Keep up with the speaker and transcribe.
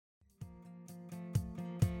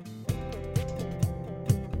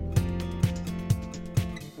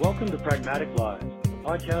Welcome to Pragmatic Live, the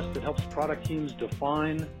podcast that helps product teams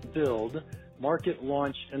define, build, market,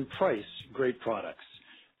 launch, and price great products.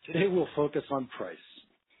 Today we'll focus on price.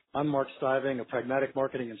 I'm Mark Stiving, a pragmatic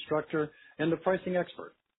marketing instructor and a pricing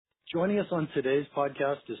expert. Joining us on today's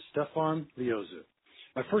podcast is Stefan Liozu.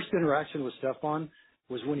 My first interaction with Stefan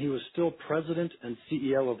was when he was still president and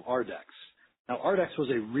CEO of Ardex. Now, Ardex was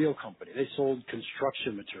a real company. They sold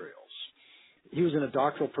construction materials. He was in a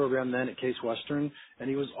doctoral program then at Case Western, and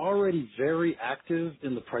he was already very active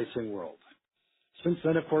in the pricing world. Since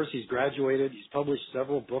then, of course, he's graduated. He's published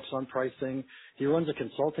several books on pricing. He runs a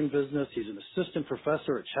consulting business. He's an assistant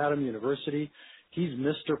professor at Chatham University. He's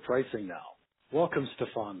Mr. Pricing now. Welcome,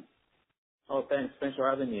 Stefan. Oh, thanks. Thanks for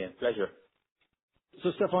having me. Pleasure.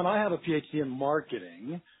 So, Stefan, I have a PhD in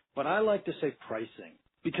marketing, but I like to say pricing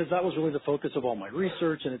because that was really the focus of all my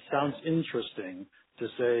research, and it sounds interesting to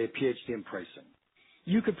say PhD in pricing.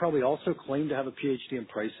 You could probably also claim to have a PhD in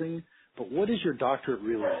pricing, but what is your doctorate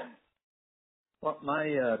really in? Well, my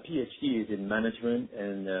PhD is in management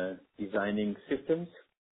and designing systems.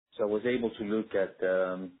 So I was able to look at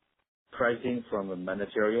pricing from a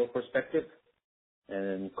managerial perspective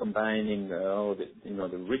and combining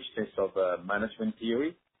the richness of management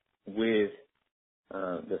theory with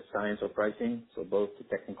the science of pricing, so both the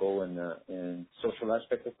technical and social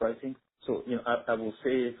aspect of pricing. So, I will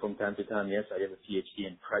say from time to time, yes, I have a PhD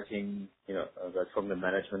in pricing, but from the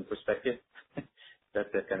management perspective. That's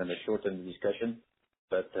kind of a shortened discussion.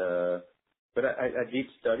 But I did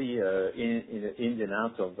study in the ins and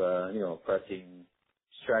outs of, pricing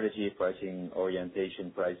strategy, pricing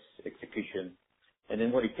orientation, price execution, and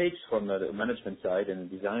then what it takes from the management side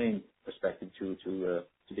and the design perspective to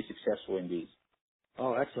be successful in these.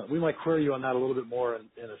 Oh, excellent. We might query you on that a little bit more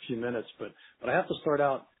in a few minutes, but I have to start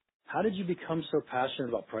out. How did you become so passionate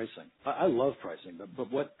about pricing? I love pricing, but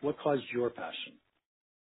what caused your passion?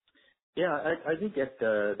 Yeah, I did get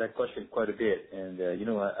that question quite a bit, and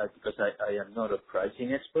because I am not a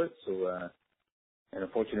pricing expert, so and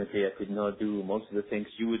unfortunately I could not do most of the things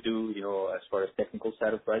you would do, as far as technical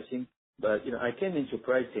side of pricing. But I came into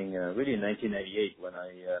pricing really in 1998 when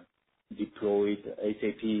I deployed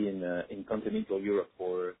SAP in continental Europe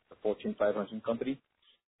for a Fortune 500 company,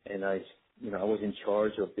 and I was in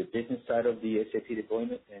charge of the business side of the SAP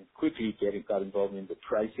deployment and quickly got involved in the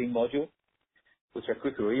pricing module, which I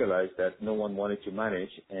quickly realized that no one wanted to manage,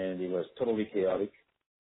 and it was totally chaotic,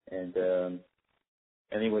 and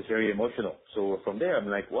it was very emotional. So from there, I'm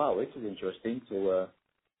like, wow, this is interesting. So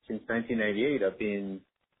since 1998, I've been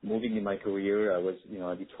moving in my career.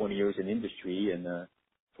 I did 20 years in industry and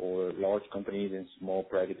for large companies and small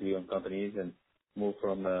privately owned companies, and moved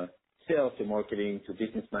from sales to marketing to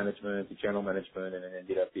business management to general management, and then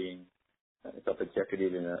ended up being a top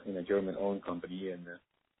executive in a German-owned company.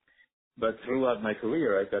 But throughout my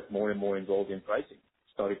career, I got more and more involved in pricing.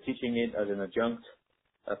 Started teaching it as an adjunct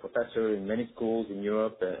professor in many schools in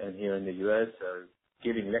Europe and here in the U.S.,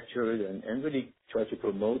 giving lectures and really try to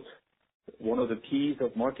promote one of the keys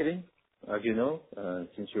of marketing, as you know,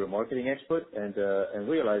 since you're a marketing expert, and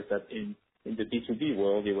realized that in the B2B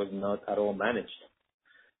world, it was not at all managed.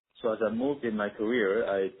 So as I moved in my career,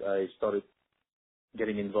 I started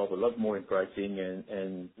getting involved a lot more in pricing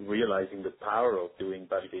and realizing the power of doing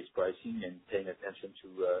value-based pricing and paying attention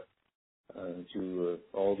to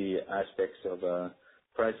all the aspects of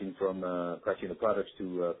pricing, from pricing the products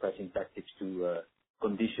to pricing tactics to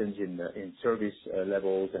conditions in service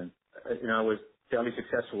levels. And I was fairly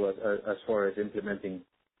successful as far as implementing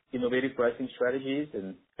innovative pricing strategies,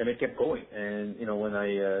 and it kept going. And when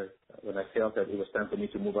I felt that it was time for me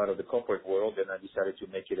to move out of the corporate world, then I decided to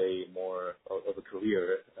make it a more of a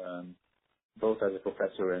career, both as a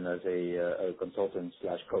professor and as a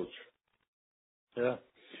consultant/coach. Yeah,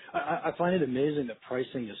 I find it amazing that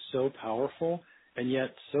pricing is so powerful, and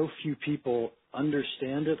yet so few people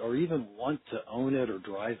understand it or even want to own it or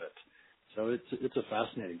drive it. So it's a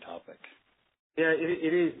fascinating topic. Yeah,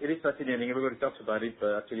 it is fascinating. Everybody talks about it,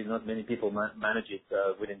 but actually not many people manage it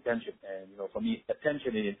with intention. And, for me,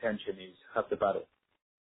 attention and intention is half the battle.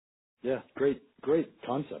 Yeah, great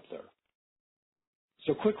concept there.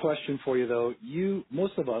 So quick question for you, though.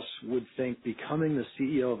 Most of us would think becoming the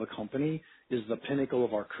CEO of a company is the pinnacle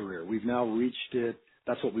of our career. We've now reached it.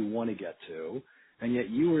 That's what we want to get to. And yet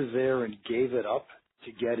you were there and gave it up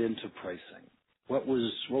to get into pricing. What was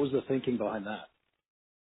the thinking behind that?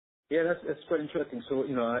 Yeah, that's quite interesting. So,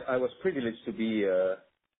 I was privileged to be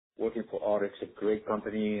working for Ardex, a great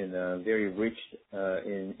company and very rich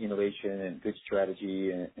in innovation and good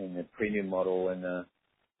strategy and a premium model. And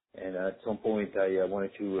at some point, I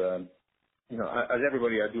wanted to as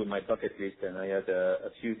everybody, I do my bucket list, and I had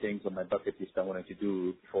a few things on my bucket list I wanted to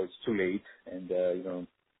do before it's too late. And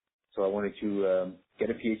so I wanted to get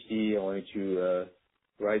a PhD. I wanted to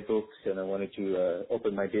write books, and I wanted to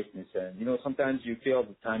open my business. And sometimes you feel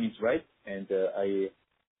the timing's right. And I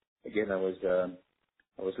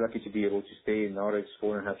was lucky to be able to stay in Nordex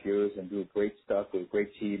 4.5 years and do great stuff with a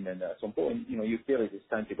great team. And at some point, you feel like it's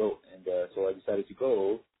time to go. And so I decided to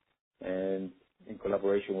go, and in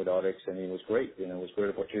collaboration with Nordex, and it was great. It was a great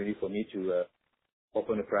opportunity for me to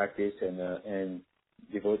open a practice and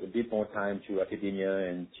devote a bit more time to academia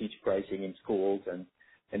and teach pricing in schools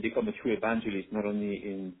and become a true evangelist, not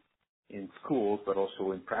only in schools but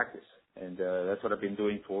also in practice. And that's what I've been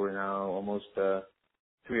doing for now almost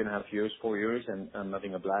 3.5 years, 4 years, and I'm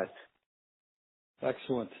having a blast.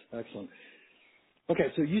 Excellent.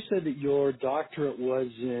 Okay, so you said that your doctorate was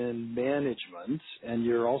in management, and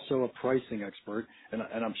you're also a pricing expert, and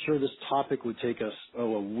I'm sure this topic would take us, a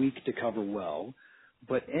week to cover well,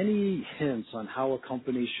 but any hints on how a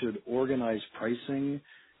company should organize pricing?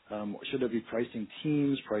 Should there be pricing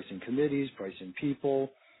teams, pricing committees, pricing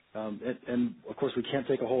people? And of course, we can't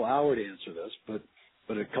take a whole hour to answer this,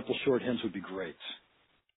 but a couple short hints would be great.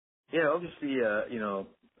 Yeah, obviously,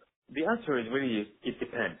 the answer is really, it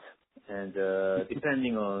depends. And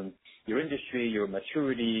depending on your industry, your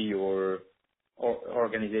maturity, your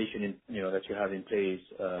organization, that you have in place,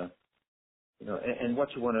 and what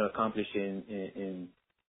you want to accomplish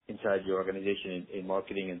inside your organization in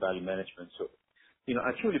marketing and value management. So,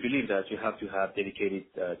 I truly believe that you have to have dedicated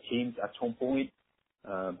teams at some point,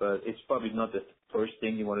 but it's probably not the first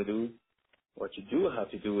thing you want to do. What you do have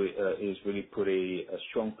to do is really put a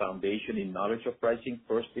strong foundation in knowledge of pricing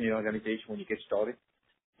first in your organization when you get started.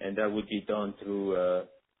 And that would be done through,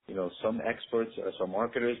 some experts, some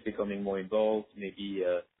marketers becoming more involved, maybe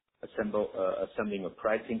assembling a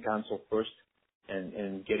pricing council first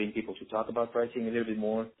and getting people to talk about pricing a little bit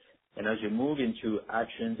more. And as you move into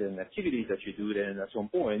actions and activities that you do, then at some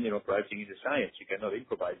point, pricing is a science. You cannot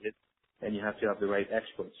improvise it, and you have to have the right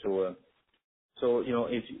experts. So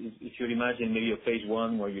if you imagine maybe a phase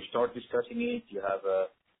one where you start discussing it, you have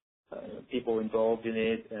people involved in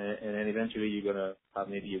it, and then eventually you're going to have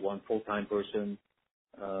maybe one full-time person.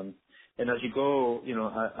 And as you go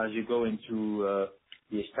into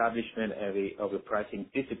the establishment of a pricing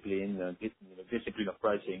discipline, discipline of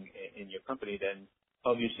pricing in your company, then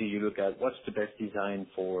obviously you look at what's the best design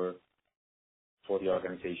for the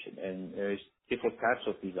organization. And there's different types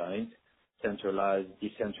of designs: centralized,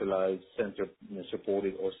 decentralized,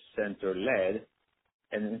 center-supported, or center-led.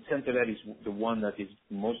 And center-led is the one that is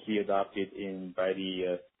mostly adopted by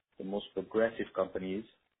the most progressive companies,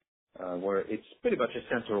 where it's pretty much a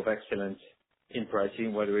center of excellence in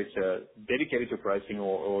pricing, whether it's dedicated to pricing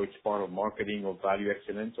or it's part of marketing or value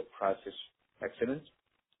excellence or process excellence.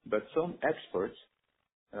 But some experts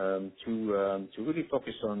to really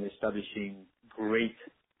focus on establishing great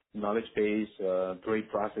knowledge base, great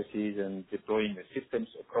processes, and deploying the systems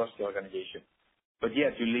across the organization. But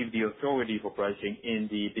yet you leave the authority for pricing in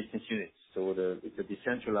the business units. So it's a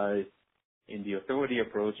decentralized in the authority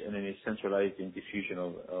approach, and then it's centralized in diffusion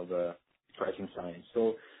of pricing science.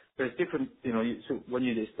 So there's different, so when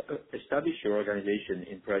you establish your organization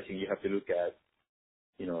in pricing, you have to look at,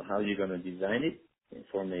 how you're going to design it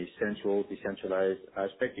from a central, decentralized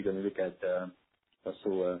aspect. You're going to look at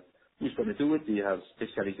also who's going to do it. Do you have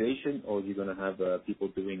specialization, or you're going to have people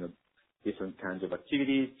doing different kinds of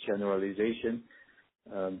activities, generalization?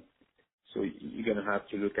 So you're going to have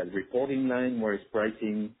to look at reporting line, where is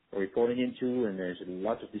pricing reporting into, and there's a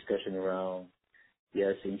lot of discussion around,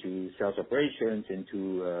 into sales operations,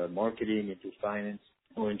 into marketing, into finance,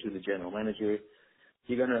 or into the general manager.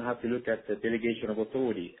 You're going to have to look at the delegation of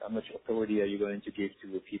authority. How much authority are you going to give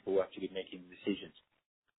to the people actually making decisions?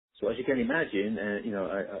 So as you can imagine,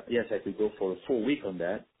 I could go for a full week on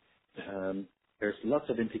that. There's lots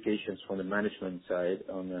of implications from the management side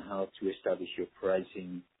on how to establish your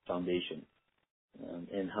pricing foundation,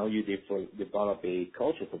 and how you develop a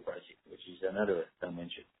culture for pricing, which is another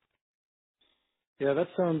dimension. Yeah, it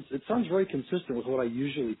sounds very consistent with what I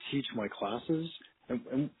usually teach my classes.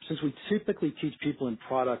 And since we typically teach people in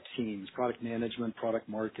product teams, product management, product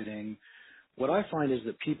marketing, what I find is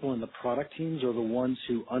that people in the product teams are the ones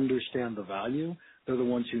who understand the value. They're the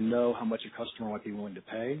ones who know how much a customer might be willing to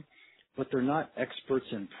pay, but they're not experts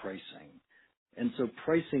in pricing. And so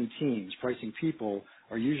pricing teams, pricing people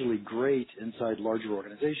are usually great inside larger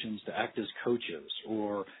organizations to act as coaches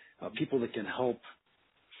or people that can help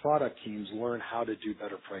product teams learn how to do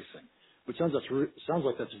better pricing, which sounds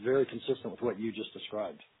like that's very consistent with what you just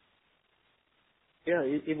described. Yeah,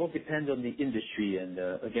 it will depend on the industry and,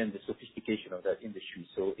 again, the sophistication of that industry.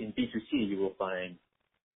 So in B2C, you will find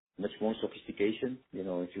much more sophistication. You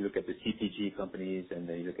know, if you look at the CPG companies and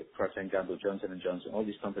then you look at Procter& Gamble, Johnson & Johnson, all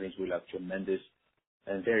these companies will have tremendous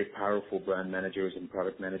and very powerful brand managers and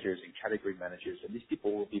product managers and category managers, and these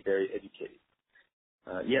people will be very educated.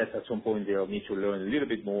 Yes, at some point they'll need to learn a little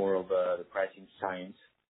bit more of the pricing science,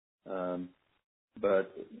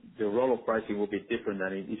 but the role of pricing will be different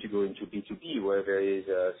than if you go into B2B, where there is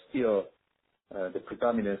still the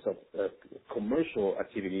predominance of commercial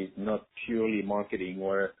activities, not purely marketing,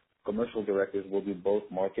 where commercial directors will do both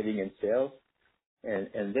marketing and sales.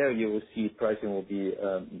 And there you will see pricing will be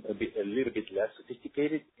a little bit less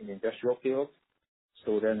sophisticated in the industrial field.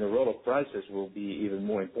 So then the role of prices will be even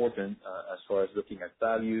more important as far as looking at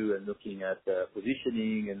value and looking at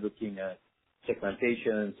positioning and looking at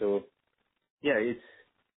segmentation. So yeah,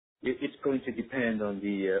 it's going to depend on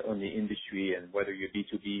the industry and whether you're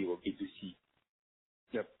B2B or B2C.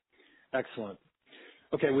 Yep. Excellent.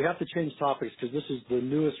 Okay, we have to change topics because this is the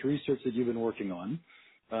newest research that you've been working on.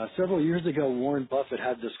 Several years ago, Warren Buffett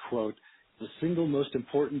had this quote: "The single most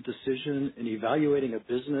important decision in evaluating a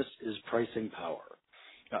business is pricing power."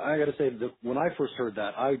 Now, I got to say that when I first heard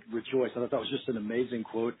that, I rejoiced. I thought that was just an amazing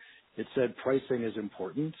quote. It said pricing is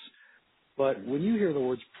important. But when you hear the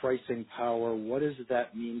words pricing power, what does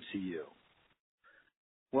that mean to you?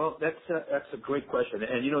 Well, that's a great question.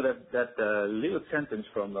 And you know, that little sentence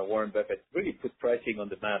from Warren Buffett really put pricing on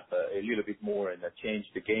the map a little bit more, and that changed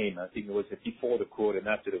the game. I think it was before the quote and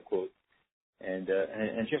after the quote. And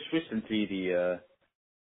just recently,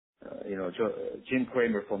 Jim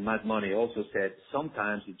Cramer from Mad Money also said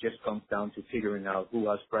sometimes it just comes down to figuring out who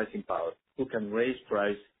has pricing power, who can raise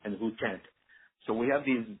price and who can't. So we have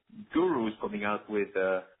these gurus coming out with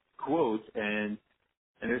quotes, and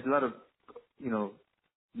there's a lot of,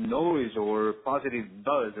 noise or positive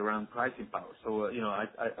buzz around pricing power. So,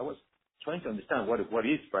 I was trying to understand what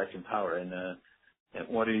is pricing power and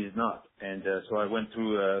what it is not. And so I went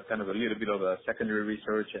through kind of a little bit of a secondary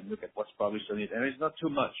research and look at what's published on it, and it's not too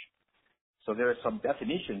much. So there are some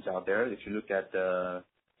definitions out there if you look at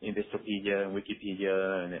Investopedia and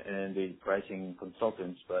Wikipedia and the pricing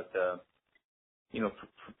consultants. But,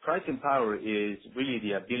 pricing power is really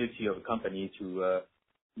the ability of a company to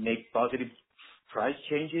make positive price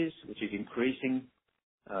changes, which is increasing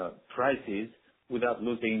prices without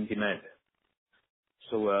losing demand.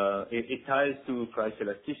 So it ties to price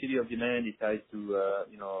elasticity of demand. It ties to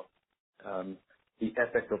the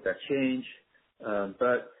effect of that change.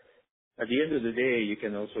 But at the end of the day, you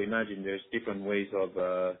can also imagine there's different ways of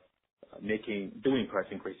doing price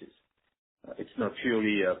increases. It's not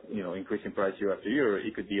purely increasing price year after year.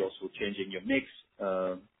 It could be also changing your mix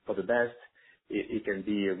for the best. It can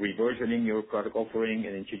be reversioning your product offering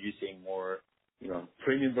and introducing more,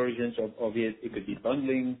 premium versions of it. It could be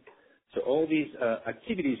bundling. So all these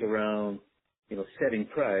activities around, setting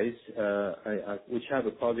price, which have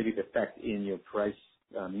a positive effect in your price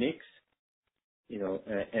mix,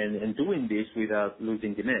 and doing this without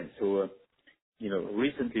losing demand. So,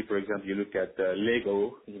 recently, for example, you look at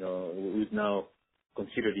Lego, who's now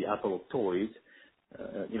considered the Apple of toys,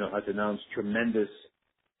 has announced tremendous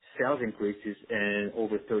sales increases and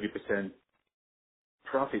over 30%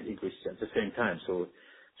 profit increases at the same time. So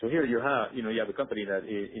here you have a company that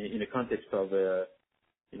in the context of,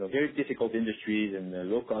 very difficult industries and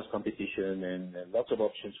low cost competition and lots of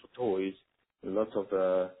options for toys, lots of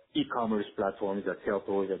e-commerce platforms that sell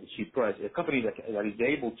toys at a cheap price. A company that is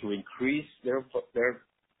able to increase the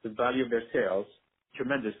value of their sales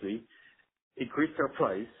tremendously, increase their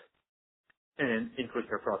price, and increase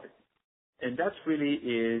their profit. And that really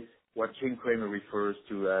is what Jim Cramer refers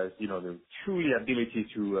to as, the true ability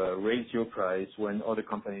to raise your price when other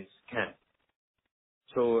companies can't.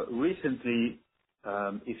 So recently,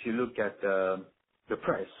 if you look at the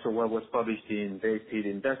press, so what was published in Bay Street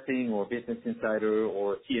Investing or Business Insider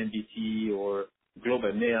or CNBC or Globe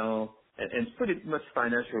and Mail, and it's pretty much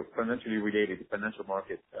financially related to financial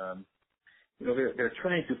market, they're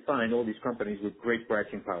trying to find all these companies with great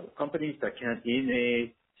pricing power, companies that can, in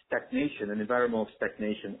a stagnation, an environment of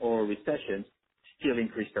stagnation or recession, still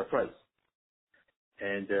increase their price.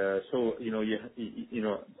 And so,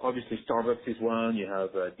 obviously Starbucks is one. You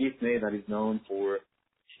have Disney that is known for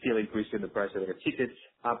still increasing the price of their tickets,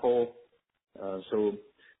 Apple.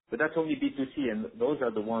 But that's only B2C, and those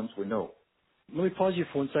are the ones we know. Let me pause you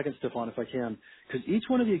for 1 second, Stefan, if I can, because each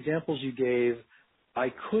one of the examples you gave,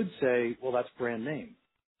 I could say, well, that's brand name.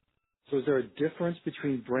 So is there a difference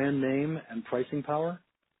between brand name and pricing power?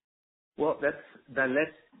 Well, that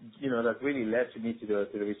really led to me to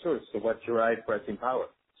the research. So what drives pricing power?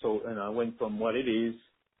 So, and I went from what it is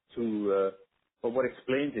to but what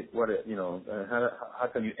explains it, how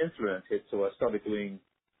can you influence it? So I started doing,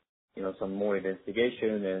 some more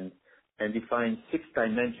investigation and define 6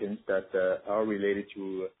 dimensions that are related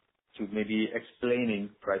to maybe explaining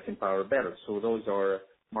pricing power better. So those are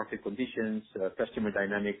market conditions, customer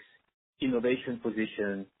dynamics, innovation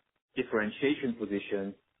position, differentiation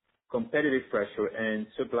position, competitive pressure, and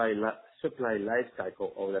supply life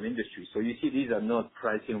cycle of an industry. So you see, these are not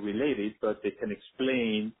pricing related, but they can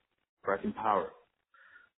explain pricing power.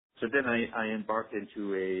 So then I embarked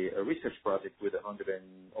into a research project with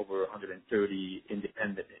over 130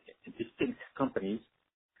 independent, distinct companies,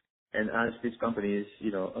 and asked these companies,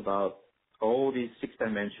 about all these 6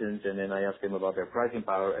 dimensions, and then I asked them about their pricing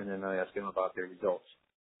power, and then I asked them about their results.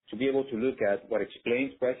 To be able to look at what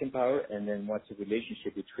explains pricing power, and then what's the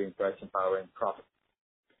relationship between pricing power and profit.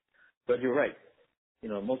 But you're right.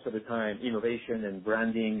 Most of the time, innovation and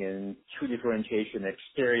branding and true differentiation,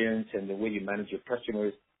 experience, and the way you manage your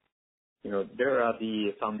customers, there are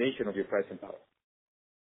the foundation of your pricing power.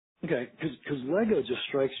 Okay, because Lego just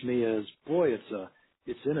strikes me as, boy,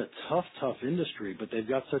 it's in a tough industry, but they've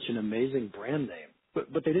got such an amazing brand name. But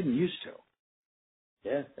they didn't used to.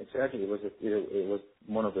 Yeah, exactly. It was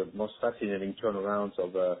one of the most fascinating turnarounds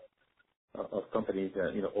of companies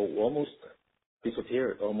that almost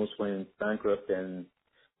disappeared, almost went bankrupt, and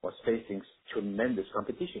was facing tremendous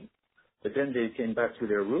competition. But then they came back to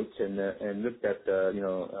their roots and looked at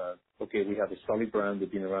okay, we have a solid brand.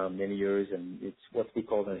 We've been around many years, and it's what we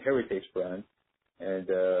call a heritage brand. And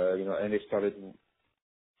and they started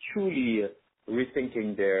truly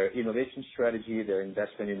rethinking their innovation strategy, their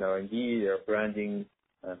investment in R&D, their branding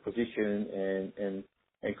position,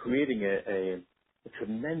 and creating a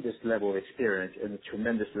tremendous level of experience and a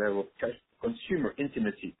tremendous level of consumer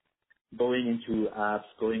intimacy, going into apps,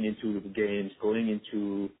 going into games, going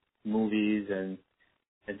into movies, and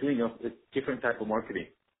doing a different type of marketing.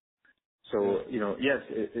 So, yes,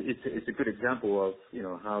 it's a good example of,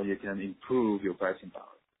 how you can improve your pricing power.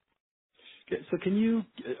 Okay, so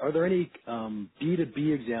are there any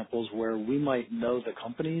B2B examples where we might know the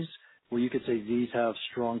companies where you could say these have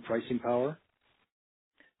strong pricing power?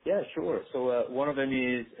 Yeah, sure. So one of them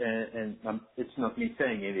is, and it's not me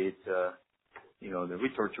saying it, it's, the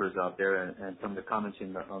researchers out there and from the comments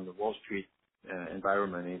on the Wall Street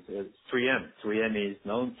environment is 3M. 3M is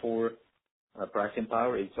known for pricing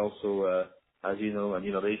power. It's also, as you know, an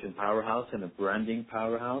innovation powerhouse and a branding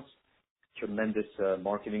powerhouse. Tremendous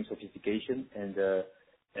marketing sophistication and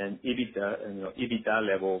EBITDA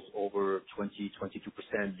levels over 22%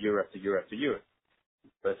 year after year after year.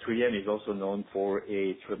 But 3M is also known for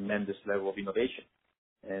a tremendous level of innovation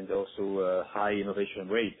and also a high innovation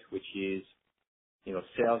rate, which is,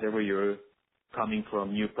 sales every year coming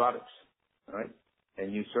from new products, right,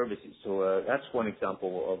 and new services. So that's one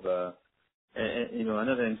example of,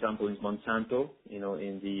 another example is Monsanto,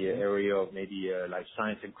 in the area of maybe life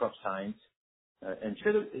science and crop science. And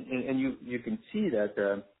you can see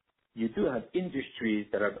that you do have industries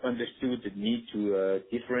that have understood the need to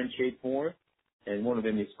differentiate more. And one of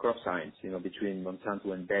them is crop science, between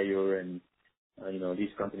Monsanto and Bayer. And, these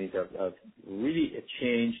companies have really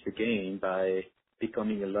changed the game by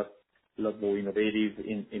becoming a lot more innovative,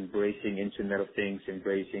 in embracing Internet of Things,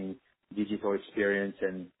 embracing digital experience,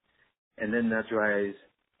 and then that drives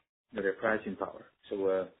their pricing power.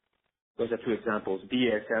 So those are 2 examples.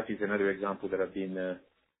 BASF is another example that I've been,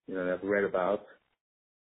 I've read about.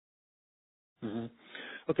 Mm-hmm.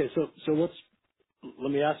 Okay, so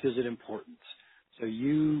let me ask you, is it important? So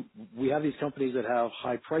we have these companies that have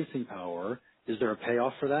high pricing power. Is there a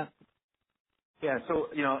payoff for that? Yeah, so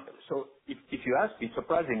if you ask me,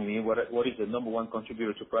 surprisingly, what is the number 1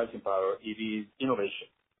 contributor to pricing power? It is innovation,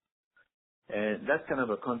 and that's kind of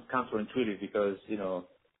a counterintuitive because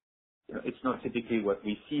it's not typically what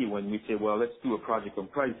we see when we say, well, let's do a project on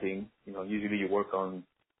pricing. Usually you work on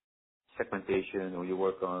segmentation or you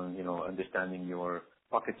work on understanding your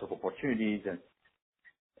pockets of opportunities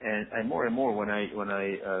and more and more when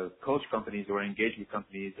I coach companies or engage with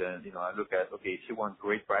companies and I look at, okay, if you want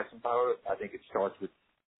great pricing power, I think it starts with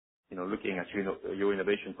looking at your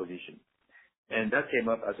innovation position. And that came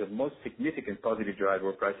up as a most significant positive driver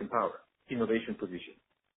of pricing power, innovation position.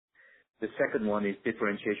 The second one is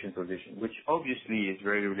differentiation position, which obviously is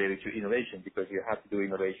very related to innovation because you have to do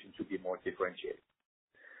innovation to be more differentiated.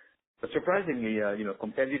 But surprisingly,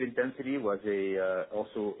 competitive intensity was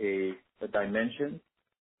also a dimension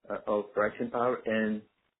of pricing power, and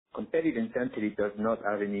competitive intensity does not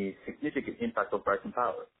have any significant impact on pricing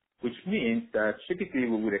power, which means that typically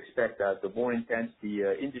we would expect that the more intense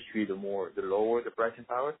the industry, the lower the pricing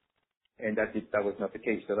power, and that was not the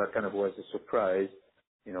case. So that kind of was a surprise,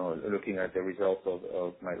 looking at the results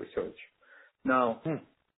of my research. Now,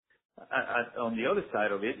 on the other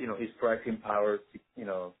side of it, is pricing power,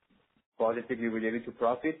 positively related to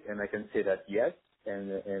profit? And I can say that yes,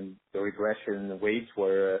 and the regression weights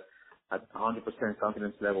were at 100%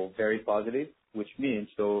 confidence level very positive, which means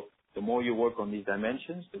so the more you work on these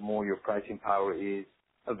dimensions, the more your pricing power is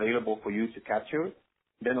available for you to capture.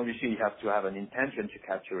 Then obviously you have to have an intention to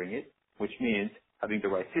capturing it, which means having the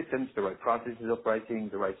right systems, the right processes of pricing,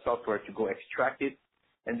 the right software to go extract it,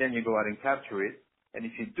 and then you go out and capture it. And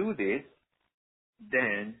if you do this,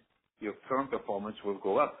 then your firm performance will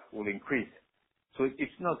go up, will increase. So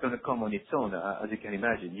it's not going to come on its own, as you can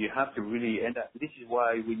imagine. You have to really, and this is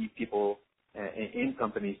why we need people in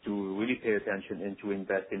companies to really pay attention and to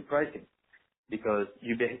invest in pricing. Because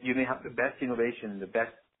you may have the best innovation, the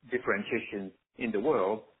best differentiation in the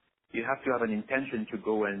world. You have to have an intention to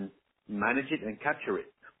go and manage it and capture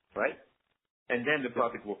it, right? And then the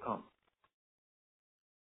profit will come.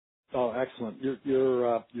 Oh, excellent.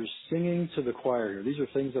 You're singing to the choir here. These are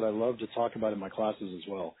things that I love to talk about in my classes as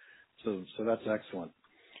well. So that's excellent.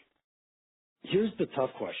 Here's the tough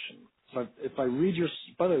question. So if I read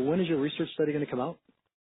by the way, when is your research study going to come out?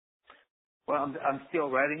 Well, I'm still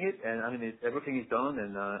writing it, and I mean, everything is done,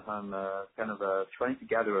 and I'm kind of trying to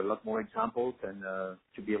gather a lot more examples and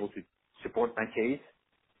to be able to support my case.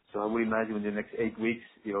 So I would imagine in the next 8 weeks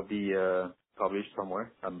it'll be published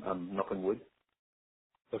somewhere. I'm knock on wood.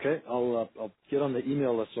 Okay, I'll get on the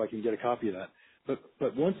email list so I can get a copy of that.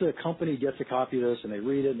 But once a company gets a copy of this and they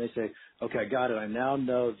read it and they say, okay, I got it, I now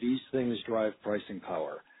know these things drive pricing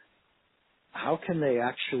power. How can they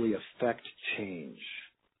actually affect change?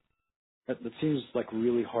 That seems like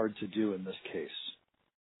really hard to do in this case.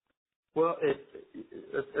 Well,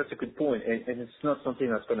 that's a good point, and it's not something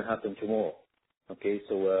that's going to happen tomorrow. Okay,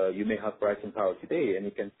 so you may have pricing power today, and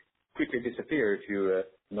it can quickly disappear if you're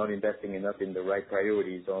not investing enough in the right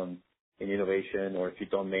priorities in innovation, or if you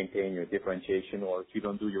don't maintain your differentiation, or if you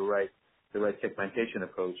don't do the right segmentation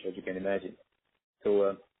approach, as you can imagine.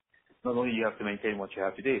 So not only you have to maintain what you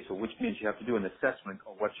have today, so which means you have to do an assessment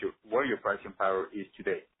of where your pricing power is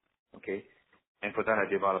today. Okay, and for that I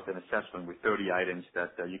developed an assessment with 30 items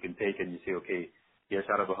that you can take, and you say, okay, yes,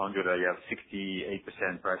 out of 100 I have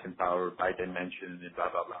 68% pricing power by dimension and blah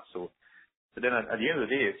blah blah. So then at the end of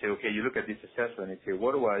the day, you say, okay, you look at this assessment and say,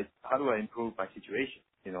 how do I improve my situation?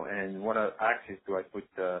 And what axes do I put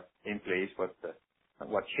in place?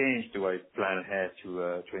 What change do I plan ahead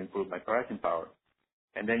to improve my pricing power?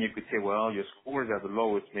 And then you could say, well, your scores are the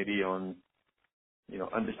lowest maybe on,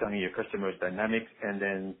 understanding your customers' dynamics, and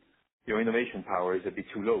then your innovation power is a bit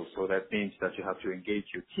too low. So that means that you have to engage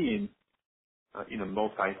your team in a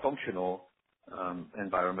multifunctional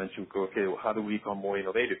environment to go, okay, how do we become more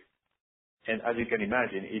innovative? And as you can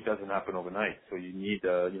imagine, it doesn't happen overnight. So you need,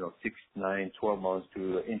 6, 9, 12 months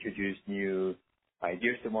to introduce new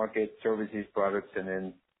ideas to market, services, products, and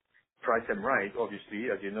then price them right. Obviously,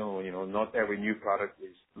 as you know, not every new product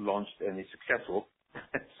is launched and is successful.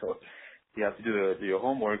 So you have to do your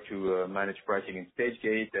homework to manage pricing in stage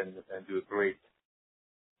gate and do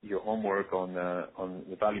your homework on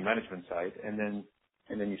the value management side, and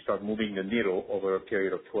then you start moving the needle over a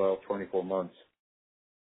period of 12, 24 months.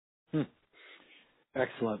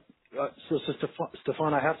 Excellent. So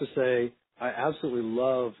Stefan, I have to say, I absolutely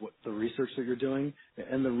love the research that you're doing.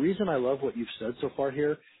 And the reason I love what you've said so far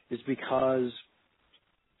here is because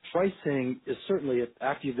pricing is certainly,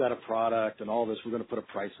 after you've got a product and all this, we're going to put a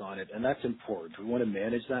price on it. And that's important. We want to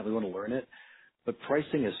manage that. We want to learn it. But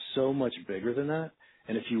pricing is so much bigger than that.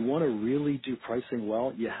 And if you want to really do pricing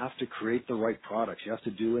well, you have to create the right products. You have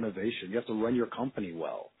to do innovation. You have to run your company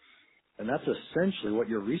well. And that's essentially what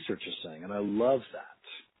your research is saying, and I love that.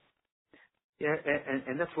 Yeah,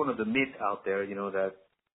 and that's one of the myths out there, that,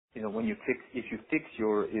 when if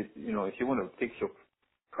you want to fix your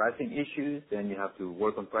pricing issues, then you have to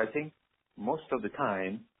work on pricing. Most of the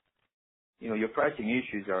time, your pricing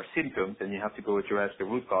issues are symptoms, and you have to go address the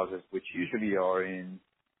root causes, which usually are in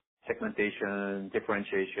segmentation,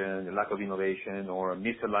 differentiation, the lack of innovation, or a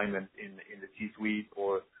misalignment in the C-suite,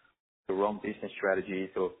 or the wrong business strategy.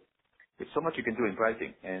 So there's so much you can do in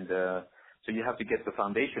pricing, and so you have to get the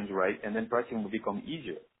foundations right, and then pricing will become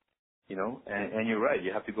easier, And you're right,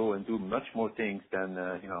 you have to go and do much more things than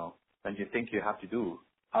you think you have to do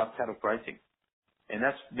outside of pricing, and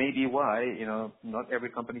that's maybe why not every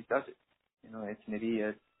company does it.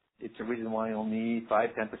 It's a reason why only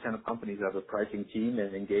 5-10% of companies have a pricing team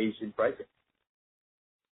and engage in pricing.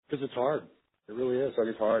 Because it's hard. It really is.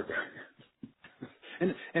 It's hard.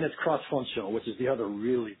 And it's cross-functional, which is the other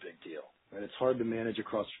really big deal. and it's hard to manage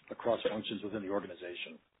across functions within the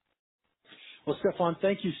organization. Well, Stefan,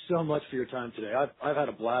 thank you so much for your time today. I've had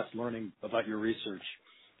a blast learning about your research.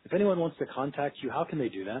 If anyone wants to contact you, how can they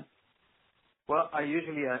do that? Well, I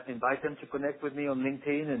usually invite them to connect with me on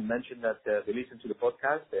LinkedIn and mention that they listen to the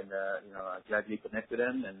podcast, and I gladly connect with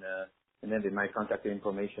them, and then my contact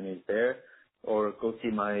information is there. Or go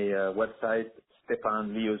see my website,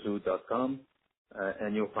 stefanleozu.com,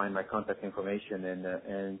 and you'll find my contact information.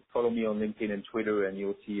 And follow me on LinkedIn and Twitter, and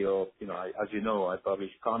you'll see, as you know, I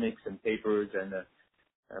publish comics and papers, and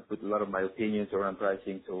I put a lot of my opinions around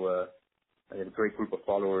pricing. So I have a great group of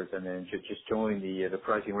followers, and then just join the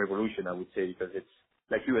pricing revolution, I would say, because it's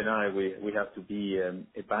like you and I, we have to be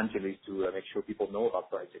evangelists to make sure people know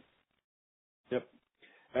about pricing. Yep.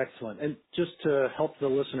 Excellent. And just to help the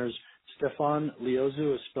listeners, Stefan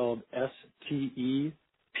Leozu is spelled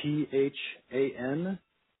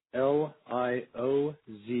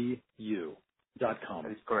STEPHANLIOZU.com.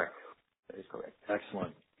 That is correct. That is correct.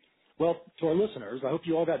 Excellent. Well, to our listeners, I hope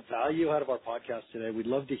you all got value out of our podcast today. We'd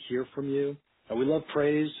love to hear from you. We love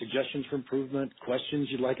praise, suggestions for improvement, questions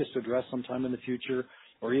you'd like us to address sometime in the future,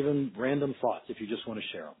 or even random thoughts if you just want to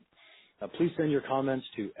share them. Please send your comments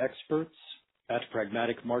to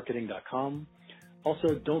experts@pragmaticmarketing.com.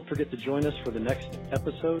 Also, don't forget to join us for the next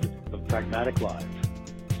episode of Pragmatic Live.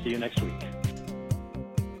 See you next week.